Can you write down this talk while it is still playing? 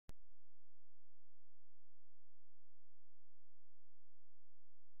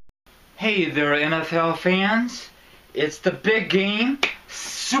Hey there, NFL fans. It's the big game,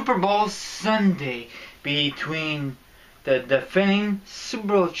 Super Bowl Sunday, between the defending Super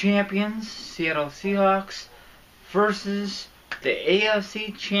Bowl champions, Seattle Seahawks, versus the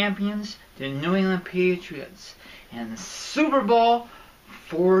AFC champions, the New England Patriots. And Super Bowl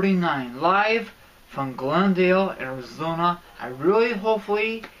 49, live from Glendale, Arizona.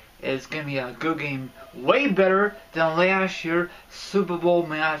 Hopefully, it's going to be a good game. Way better than last year's Super Bowl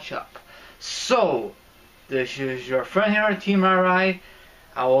matchup. So, this is your friend here, Team RI.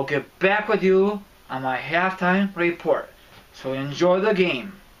 I will get back with you on my halftime report. So enjoy the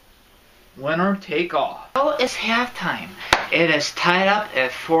game. Winner take all. Well, it's halftime. It is tied up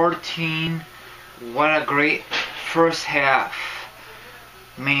at 14. What a great first half.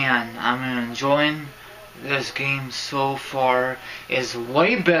 Man, I'm enjoying this game so far. It's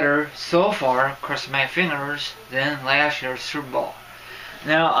way better so far, cross my fingers, than last year's Super Bowl.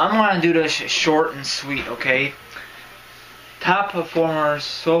 Now, I'm going to do this short and sweet, okay? Top performers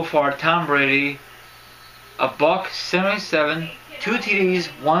so far: Tom Brady, $177, 2 TDs,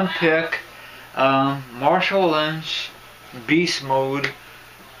 1 pick. Marshall Lynch, beast mode.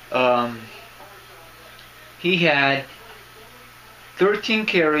 He had 13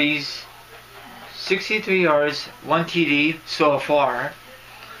 carries, 63 yards, 1 TD so far.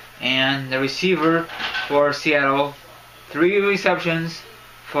 And the receiver for Seattle, 3 receptions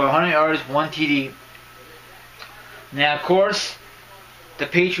for 100 yards, 1 TD. Now, of course, the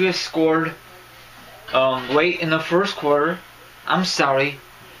Patriots scored late in the first quarter. In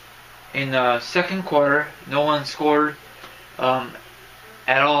the second quarter, no one scored at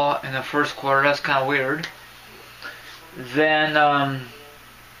all in the first quarter. That's kind of weird. Then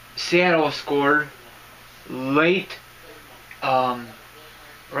Seattle scored late,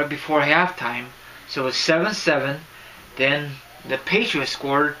 right before halftime. So it was 7-7. Then the Patriots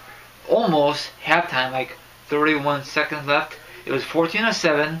scored almost halftime, like 31 seconds left. It was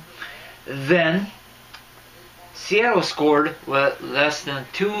 14-7. Then Seattle scored with less than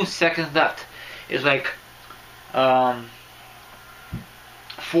 2 seconds left. It was like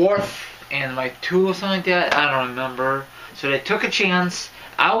fourth and like 2 or something like that. I don't remember. So they took a chance.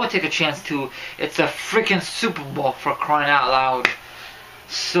 I would take a chance too. It's a freaking Super Bowl, for crying out loud.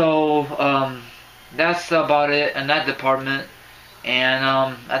 So that's about it in that department. And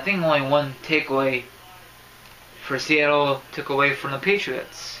I think only one takeaway for Seattle took away from the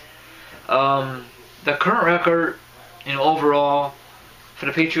Patriots. The current record, overall for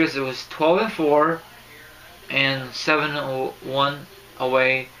the Patriots, it was 12-4 and 7-1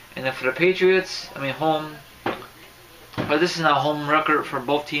 away. And then for the Patriots, home. But this is not a home record for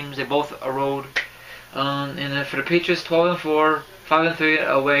both teams. They both are road. And then for the Patriots, 12-4, 5-3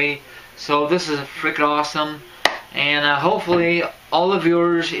 away. So this is freaking awesome. And hopefully all the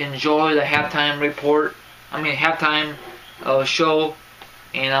viewers enjoy the halftime report. Halftime show.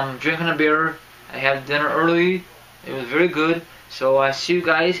 And I'm drinking a beer. I had dinner early. It was very good. So I see you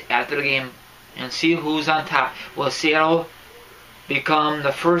guys after the game and see who's on top. Will Seattle become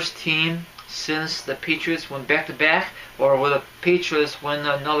the first team since the Patriots went back-to-back, or will the Patriots win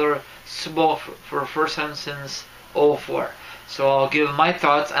another Super Bowl for the first time since 2004? So I'll give my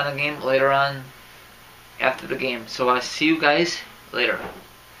thoughts on the game later on after the game. So I'll see you guys later.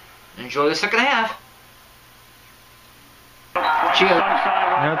 Enjoy the second half. Cheers.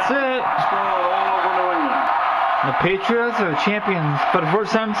 That's it. The Patriots are champions for the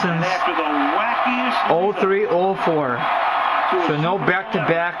first time since 03-04. So no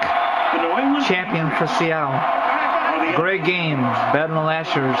back-to-back champion for Seattle. Great game, better than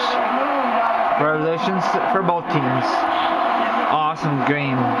last year's. Congratulations for both teams. Awesome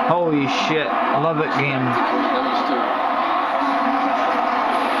game. Holy shit, I love that game.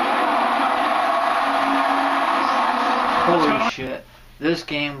 Holy shit, this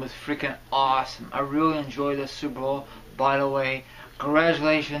game was freaking awesome. I really enjoyed the Super Bowl. By the way,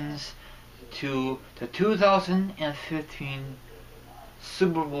 congratulations to the 2015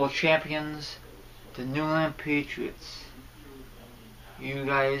 Super Bowl champions, the New England Patriots. You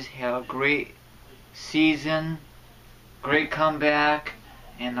guys have a great season, great comeback,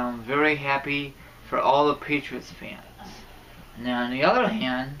 and I'm very happy for all the Patriots fans. Now, on the other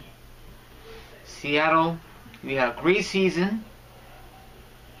hand, Seattle, we had a great season.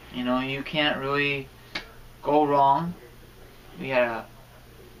 You can't really go wrong. We had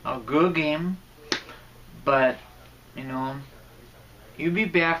a good game, but you'll be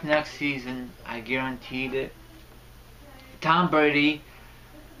back next season. I guaranteed it. Tom Brady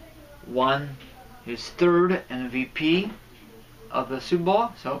won his 3rd MVP of the Super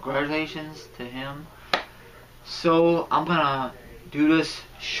Bowl, so congratulations to him. So I'm gonna do this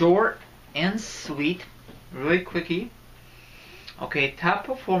short and sweet. Really quickie. Okay, top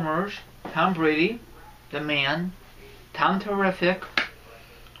performers: Tom Brady, the man, Tom Terrific,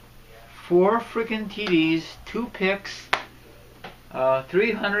 4 freaking TDs, 2 picks,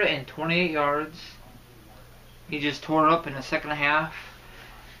 328 yards. He just tore it up in the second half.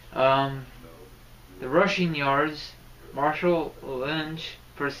 The rushing yards: Marshall Lynch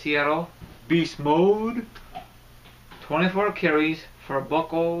for Seattle, beast mode. 24 carries for a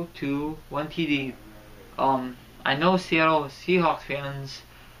 $102, 1 TD. I know Seattle Seahawks fans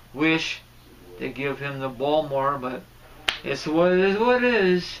wish they give him the ball more, but it's what it is. What it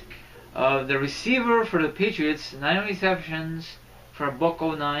is. The receiver for the Patriots, 9 receptions for a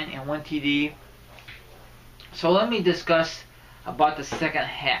 $109 and 1 TD. So let me discuss about the second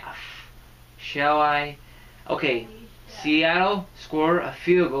half, shall I? Okay, Seattle scored a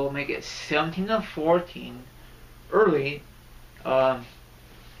field goal, make it 17-14 early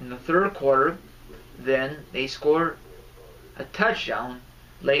in the third quarter. Then they scored a touchdown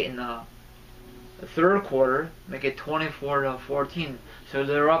late in the third quarter, make it 24-14. So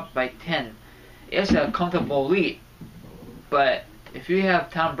they're up by 10. It's a comfortable lead, but if you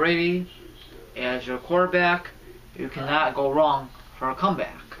have Tom Brady as your quarterback, you cannot go wrong for a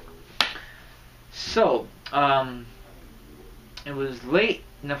comeback. So it was late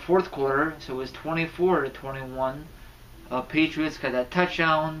in the fourth quarter, so it was 24-21. Patriots got that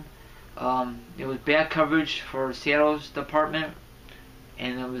touchdown. It was bad coverage for Seattle's department,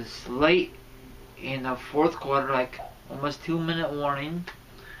 and it was late in the fourth quarter, like almost 2-minute warning,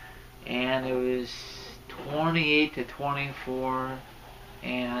 and it was 28-24,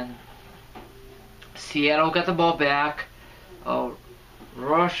 and Seattle got the ball back.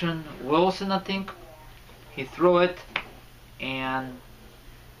 Russian Wilson, I think, he threw it, and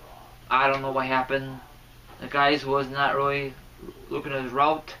I don't know what happened. The guys was not really looking at his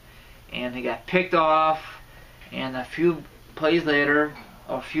route, and he got picked off. And a few plays later,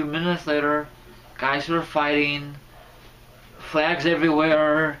 or a few minutes later, guys were fighting, flags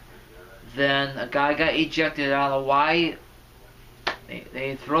everywhere. Then a guy got ejected. I don't know why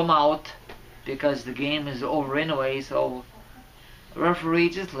they threw him out, because the game is over anyway. So the referee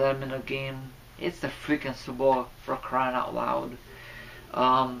just let him in the game. It's the freaking Super Bowl, for crying out loud.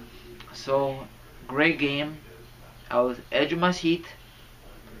 So great game. I was edge of my seat,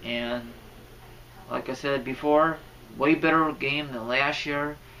 and like I said before, way better game than last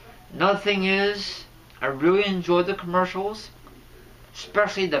year. Another thing is, I really enjoyed the commercials,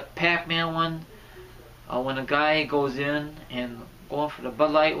 especially the Pac-Man one. When a guy goes in and going for the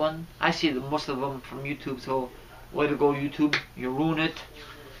Bud Light one, I see most of them from YouTube. So way to go, YouTube, you ruin it.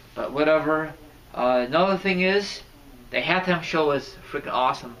 But whatever. Another thing is, the halftime show was freaking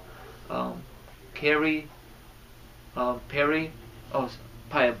awesome. Perry, oh, probably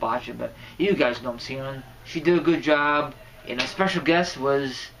a botch it, but you guys know I'm seeing. She did a good job, and a special guest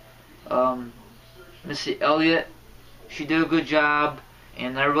was Missy Elliott. She did a good job,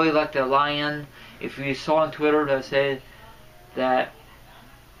 and I really liked the lion. If you saw on Twitter, that said that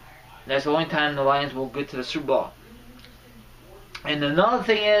that's the only time the Lions will get to the Super Bowl. And another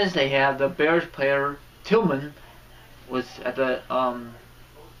thing is, they have the Bears player Tillman was at the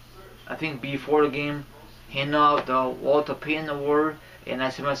I think before the game, handing out the Walter Payton Award, and I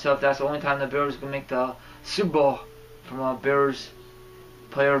said to myself, that's the only time the Bears gonna make the Super Bowl from a Bears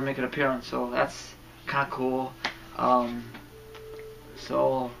player make an appearance. So that's kind of cool.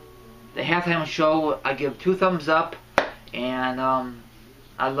 So the halftime show, I give 2 thumbs up, and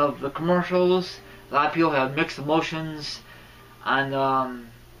I love the commercials. A lot of people have mixed emotions on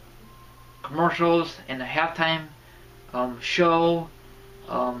commercials and the halftime show.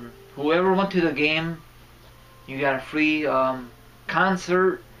 Whoever went to the game, you got a free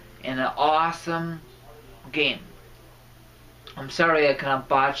concert and an awesome game. I'm sorry I kind of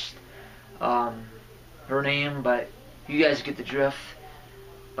botched her name, but you guys get the drift.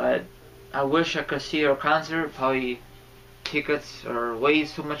 But I wish I could see her concert. Probably tickets are way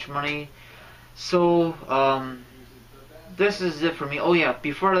too much money. So this is it for me. Oh yeah,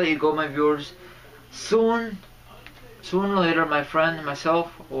 before I let you go, my viewers, sooner or later, my friend and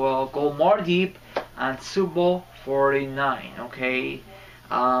myself will go more deep on Super Bowl 49. Okay,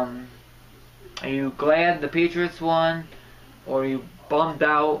 are you glad the Patriots won, or are you bummed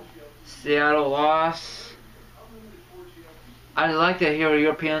out Seattle lost? I'd like to hear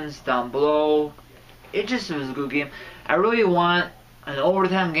your opinions down below. It just was a good game. I really want an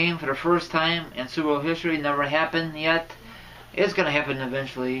overtime game for the first time in Super Bowl history. Never happened yet. It's gonna happen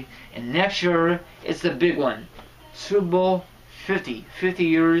eventually. And next year, it's the big one. Super Bowl 50. 50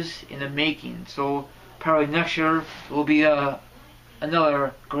 years in the making. So probably next year will be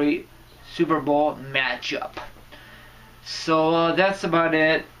another great Super Bowl matchup. So that's about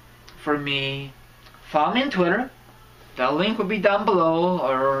it for me. Follow me on Twitter. The link will be down below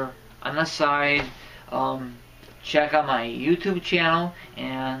or on the side. Check out my YouTube channel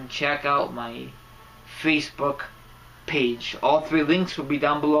and check out my Facebook page. All three links will be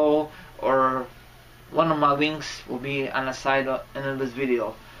down below, or one of my links will be on the side of this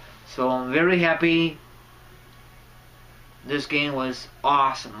video. So I'm very happy. This game was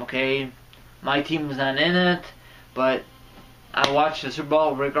awesome, okay? My team was not in it, but I watched the Super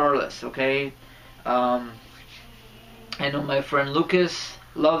Bowl regardless, okay? I know my friend Lucas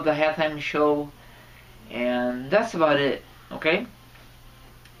loved the halftime show, and that's about it, okay?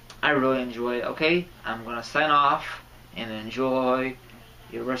 I really enjoyed it, okay? I'm gonna sign off and enjoy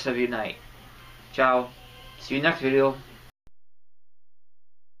the rest of your night. Ciao. See you next video.